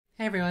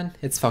Hey everyone,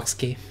 it's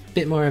Foxkey.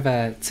 Bit more of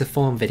a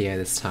to-form video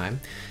this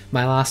time.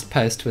 My last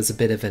post was a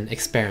bit of an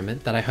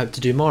experiment that I hope to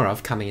do more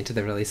of coming into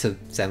the release of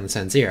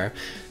ZZZ 0,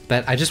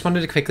 but I just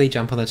wanted to quickly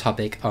jump on the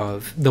topic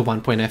of the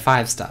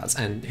 1.05 stars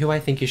and who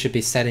I think you should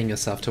be setting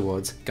yourself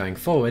towards going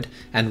forward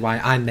and why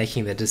I'm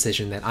making the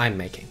decision that I'm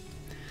making.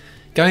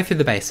 Going through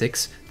the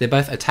basics, they're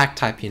both attack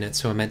type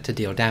units who are meant to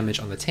deal damage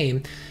on the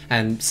team,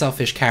 and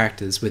selfish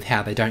characters with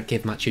how they don't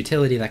give much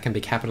utility that can be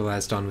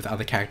capitalised on with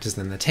other characters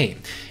in the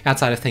team,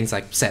 outside of things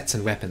like sets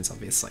and weapons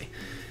obviously.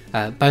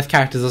 Both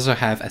characters also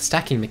have a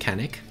stacking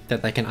mechanic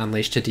that they can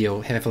unleash to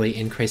deal heavily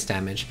increased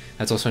damage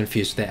that's also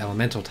infused with their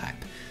elemental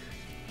type.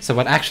 So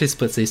what actually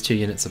splits these two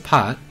units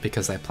apart,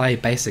 because they play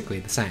basically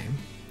the same,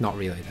 not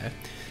really though,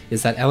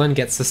 is that Ellen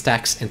gets the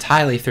stacks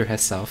entirely through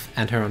herself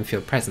and her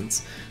on-field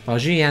presence, while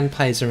Zhu Yuan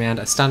plays around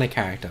a stunner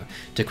character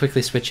to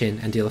quickly switch in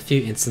and deal a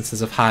few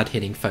instances of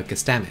hard-hitting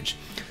focused damage.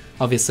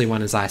 Obviously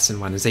one is ice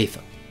and one is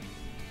ether.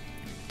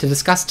 To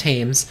discuss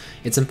teams,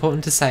 it's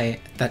important to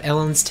say that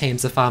Ellen's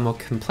teams are far more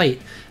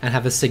complete and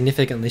have a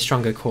significantly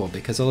stronger core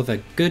because all of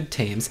her good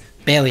teams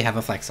barely have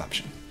a flex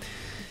option.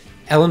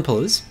 Ellen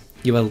pullers,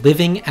 you are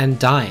living and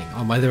dying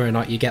on whether or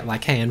not you get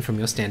Lycaon from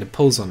your standard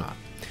pulls or not,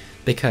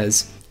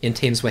 because in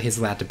teams where he's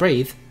allowed to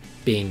breathe,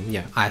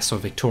 being Ice or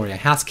Victoria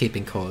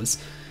housekeeping cores,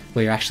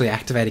 where you're actually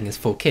activating his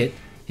full kit,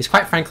 he's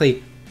quite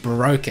frankly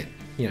broken,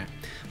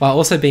 while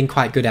also being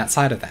quite good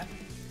outside of that.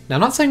 Now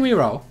I'm not saying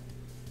reroll,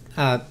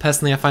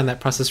 personally I find that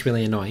process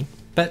really annoying,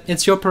 but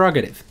it's your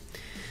prerogative.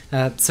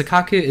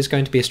 Sakaku is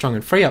going to be a strong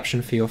and free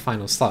option for your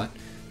final slot,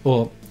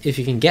 or if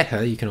you can get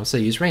her, you can also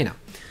use Rena.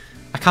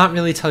 I can't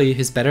really tell you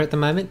who's better at the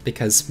moment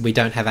because we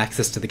don't have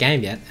access to the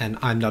game yet and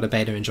I'm not a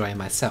beta enjoyer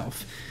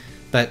myself,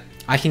 but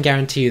I can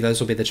guarantee you those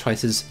will be the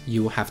choices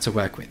you will have to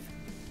work with.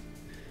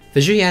 For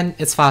Zhu Yuan,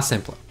 it's far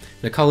simpler.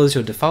 Nicole is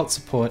your default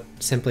support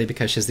simply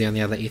because she's the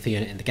only other ether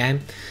unit in the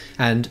game,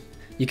 and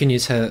you can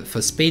use her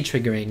for speed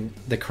triggering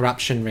the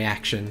corruption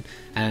reaction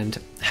and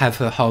have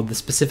her hold the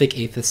specific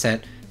ether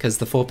set because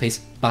the 4-piece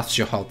buffs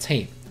your whole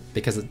team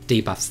because it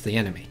debuffs the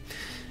enemy.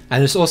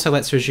 And this also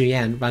lets Zhu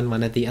Yuan run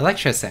one of the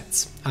electro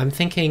sets. I'm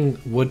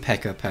thinking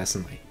Woodpecker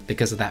personally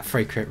because of that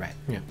free crit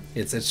rate.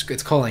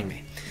 It's calling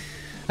me.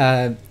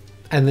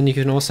 And then you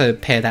can also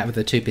pair that with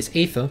a 2-piece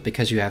ether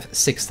because you have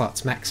 6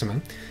 slots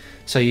maximum,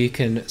 so you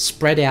can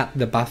spread out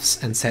the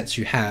buffs and sets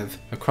you have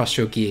across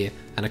your gear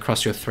and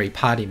across your 3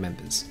 party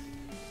members.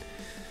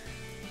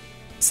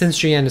 Since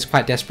Zhu Yuan is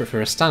quite desperate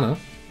for a stunner,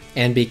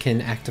 Anby can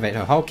activate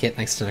her whole kit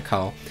thanks to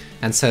Nicole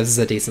and serves as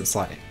a decent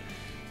slot in.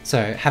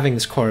 So having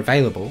this core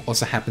available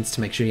also happens to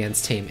make Zhu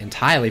Yuan's team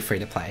entirely free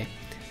to play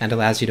and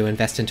allows you to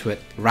invest into it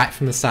right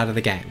from the start of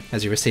the game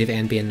as you receive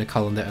Anby and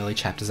Nicole in the early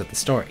chapters of the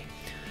story.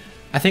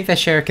 I think they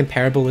share a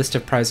comparable list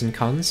of pros and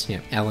cons,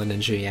 Ellen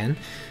and Zhu Yuan,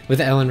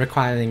 with Ellen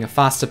requiring a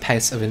faster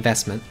pace of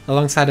investment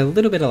alongside a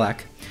little bit of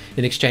luck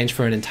in exchange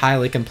for an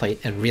entirely complete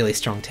and really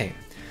strong team.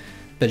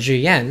 But Zhu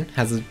Yuan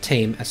has a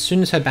team as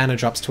soon as her banner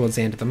drops towards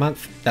the end of the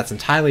month that's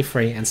entirely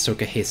free and still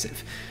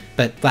cohesive,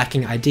 but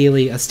lacking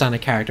ideally a stunner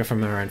character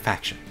from her own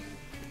faction.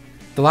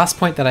 The last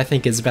point that I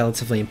think is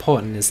relatively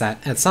important is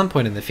that at some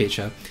point in the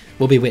future,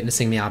 we'll be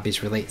witnessing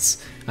Miyabi's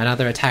release,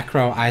 another attack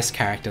role ice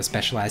character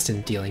specialised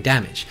in dealing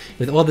damage,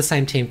 with all the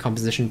same team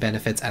composition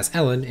benefits as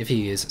Ellen if you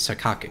use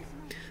Sokaku.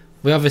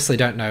 We obviously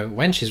don't know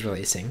when she's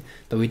releasing,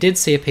 but we did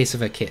see a piece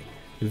of her kit,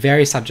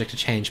 very subject to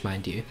change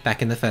mind you,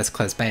 back in the first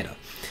closed beta.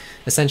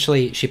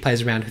 Essentially, she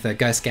plays around with her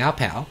Ghost Gao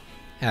Pow,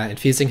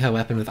 infusing her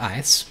weapon with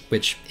ice,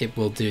 which it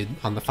will do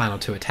on the final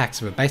 2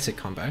 attacks of a basic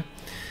combo,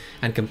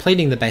 and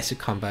completing the basic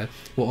combo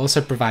will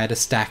also provide a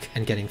stack,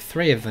 and getting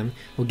 3 of them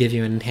will give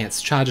you an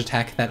enhanced charge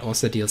attack that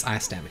also deals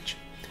ice damage.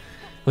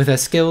 With her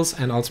skills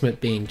and ultimate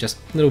being just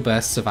little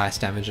bursts of ice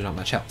damage and not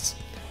much else.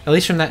 At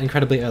least from that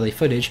incredibly early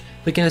footage,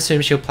 we can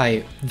assume she'll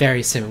play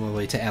very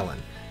similarly to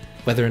Ellen.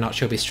 Whether or not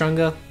she'll be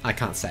stronger, I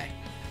can't say.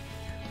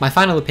 My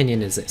final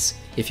opinion is this: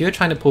 if you're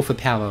trying to pull for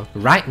power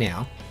right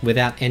now,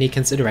 without any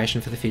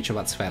consideration for the future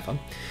whatsoever,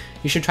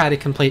 you should try to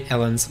complete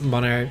Ellen's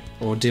mono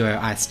or duo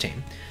ice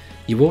team.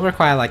 You will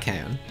require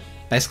Lycaon,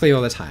 basically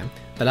all the time,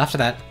 but after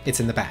that,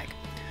 it's in the bag.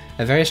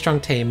 A very strong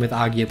team with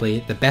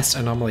arguably the best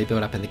anomaly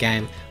build-up in the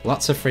game,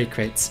 lots of free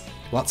crits,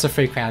 lots of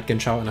free crowd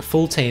control, and a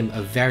full team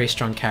of very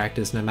strong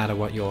characters no matter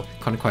what your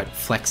quote-unquote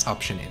flex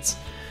option is.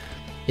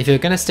 If you're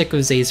going to stick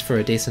with Z's for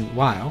a decent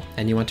while,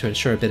 and you want to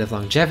ensure a bit of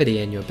longevity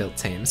in your built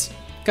teams,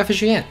 go for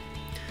Zhu Yuan.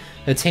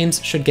 Her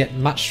teams should get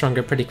much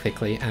stronger pretty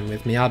quickly, and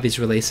with Miyabi's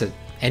release at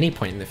any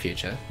point in the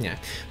future,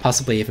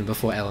 possibly even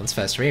before Ellen's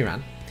first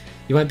rerun,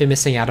 you won't be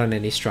missing out on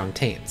any strong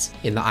teams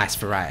in the ice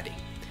variety.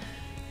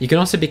 You can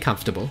also be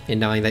comfortable in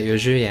knowing that your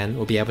Zhu Yuan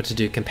will be able to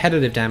do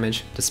competitive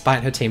damage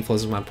despite her team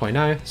flaws in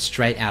 1.0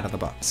 straight out of the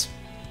box.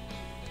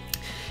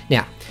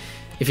 Now,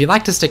 if you'd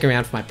like to stick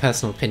around for my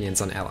personal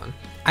opinions on Ellen,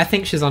 I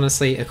think she's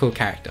honestly a cool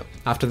character,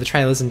 after the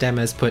trailers and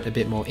demos put a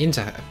bit more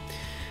into her.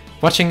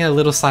 Watching her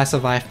little slice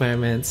of life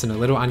moments and her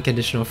little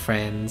unconditional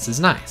friends is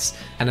nice,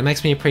 and it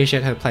makes me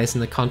appreciate her place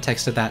in the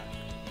context of that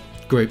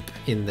group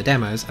in the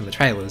demos and the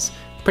trailers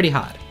pretty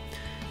hard.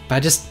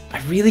 But I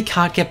really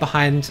can't get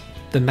behind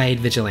the maid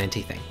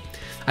vigilante thing.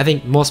 I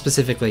think more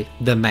specifically,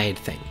 the maid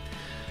thing.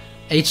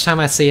 Each time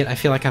I see it, I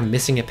feel like I'm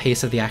missing a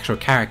piece of the actual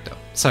character.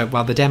 So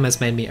while the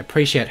demos made me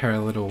appreciate her a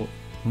little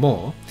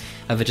more,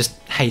 over just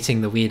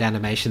hating the weird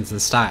animations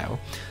and style,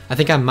 I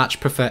think I much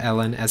prefer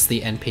Ellen as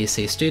the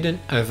NPC student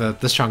over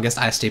the strongest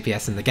ice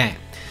DPS in the game.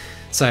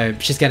 So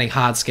she's getting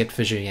hard skipped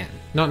for Zhu Yuan,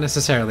 not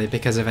necessarily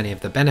because of any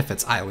of the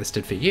benefits I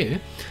listed for you,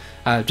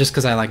 just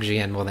because I like Zhu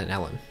Yuan more than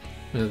Ellen.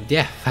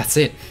 Yeah, that's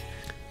it.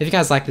 If you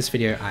guys like this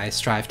video, I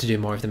strive to do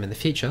more of them in the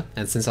future,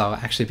 and since I'll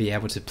actually be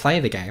able to play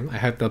the game, I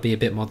hope there'll be a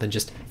bit more than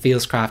just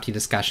feels crafty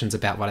discussions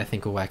about what I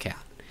think will work out.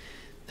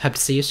 Hope to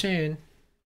see you soon!